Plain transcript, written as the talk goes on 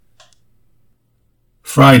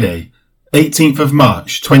Friday, 18th of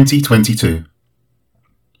March 2022.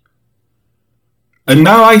 And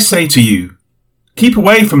now I say to you, keep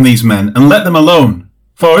away from these men and let them alone,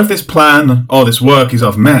 for if this plan or this work is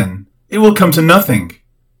of men, it will come to nothing.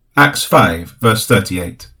 Acts 5, verse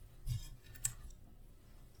 38.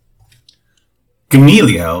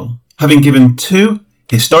 Gamaliel, having given two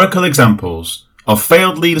historical examples of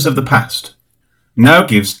failed leaders of the past, now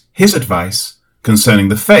gives his advice concerning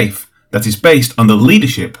the faith that is based on the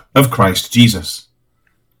leadership of Christ Jesus.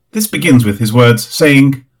 This begins with his words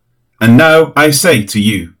saying, "And now I say to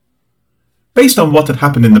you." Based on what had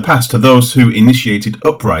happened in the past to those who initiated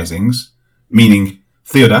uprisings, meaning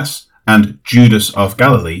Theudas and Judas of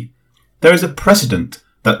Galilee, there is a precedent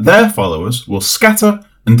that their followers will scatter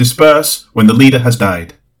and disperse when the leader has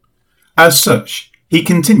died. As such, he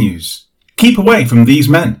continues, "Keep away from these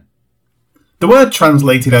men." The word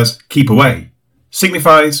translated as keep away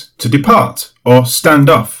signifies to depart or stand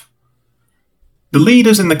off. The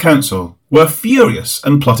leaders in the council were furious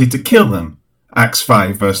and plotted to kill them. Acts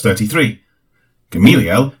 5 verse 33.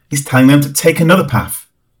 Gamaliel is telling them to take another path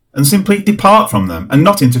and simply depart from them and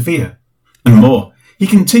not interfere. And more, he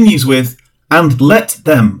continues with, "and let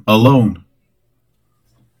them alone."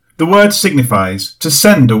 The word signifies to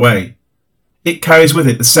send away. It carries with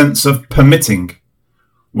it the sense of permitting.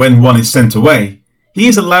 When one is sent away, he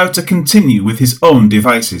is allowed to continue with his own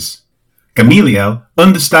devices. Gamaliel,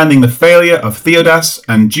 understanding the failure of Theudas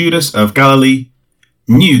and Judas of Galilee,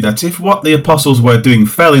 knew that if what the apostles were doing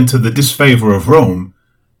fell into the disfavour of Rome,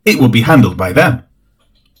 it would be handled by them.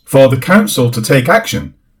 For the council to take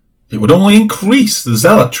action, it would only increase the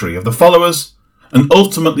zealotry of the followers and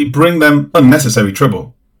ultimately bring them unnecessary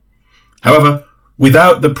trouble. However,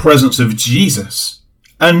 without the presence of Jesus,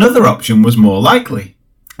 another option was more likely,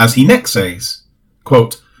 as he next says,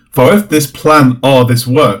 quote, "For if this plan or this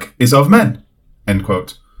work is of men," end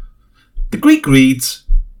quote. The Greek reads,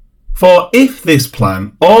 "For if this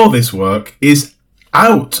plan or this work is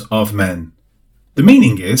out of men." The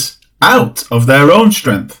meaning is out of their own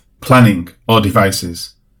strength, planning, or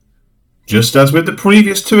devices. Just as with the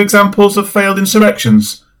previous two examples of failed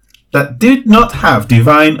insurrections that did not have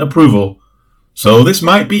divine approval, so this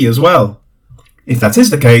might be as well. If that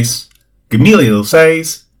is the case, Gamaliel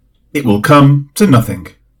says, it will come to nothing.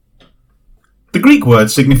 The Greek word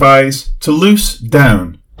signifies to loose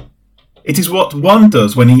down. It is what one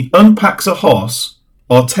does when he unpacks a horse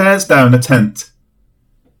or tears down a tent.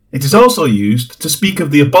 It is also used to speak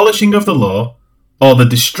of the abolishing of the law or the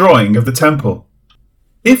destroying of the temple.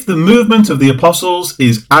 If the movement of the apostles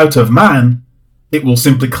is out of man, it will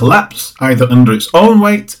simply collapse either under its own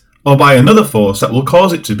weight or by another force that will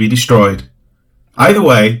cause it to be destroyed. Either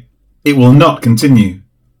way, it will not continue.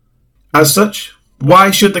 As such,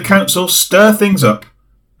 why should the council stir things up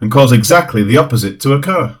and cause exactly the opposite to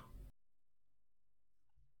occur?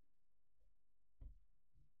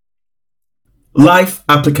 Life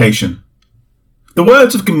application. The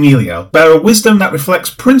words of Gamaliel bear a wisdom that reflects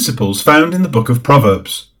principles found in the book of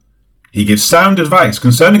Proverbs. He gives sound advice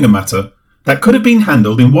concerning a matter that could have been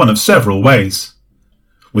handled in one of several ways.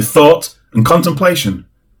 With thought and contemplation,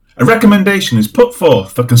 a recommendation is put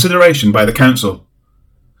forth for consideration by the council.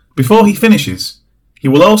 Before he finishes, he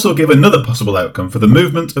will also give another possible outcome for the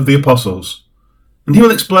movement of the apostles, and he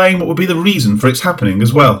will explain what would be the reason for its happening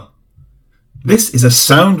as well. This is a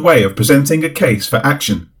sound way of presenting a case for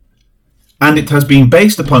action, and it has been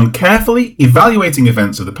based upon carefully evaluating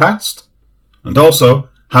events of the past, and also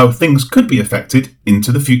how things could be affected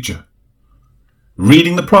into the future.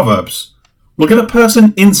 Reading the Proverbs will give a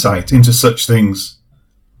person insight into such things.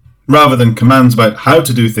 Rather than commands about how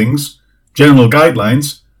to do things, general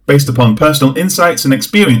guidelines based upon personal insights and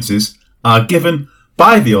experiences are given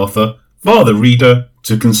by the author for the reader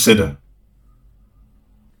to consider.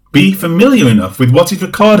 Be familiar enough with what is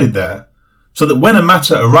recorded there so that when a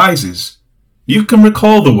matter arises, you can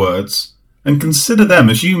recall the words and consider them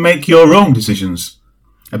as you make your own decisions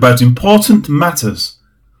about important matters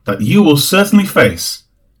that you will certainly face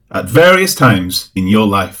at various times in your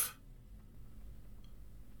life.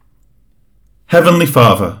 Heavenly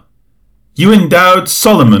Father, you endowed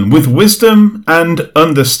Solomon with wisdom and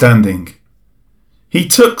understanding. He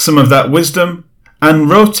took some of that wisdom and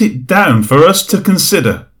wrote it down for us to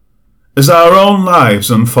consider as our own lives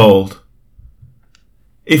unfold.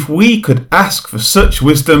 If we could ask for such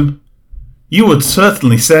wisdom, you would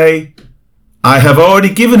certainly say, "I have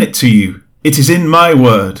already given it to you. It is in my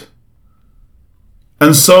word."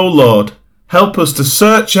 And so, Lord, help us to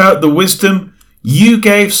search out the wisdom you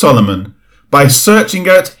gave Solomon by searching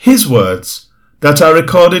out his words that are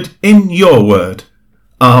recorded in your word.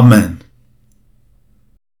 Amen.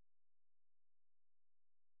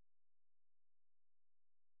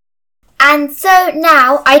 And so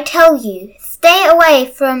now I tell you, stay away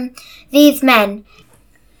from these men.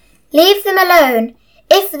 Leave them alone.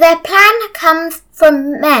 If their plan comes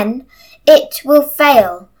from men, it will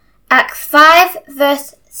fail. Acts 5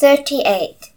 verse 38.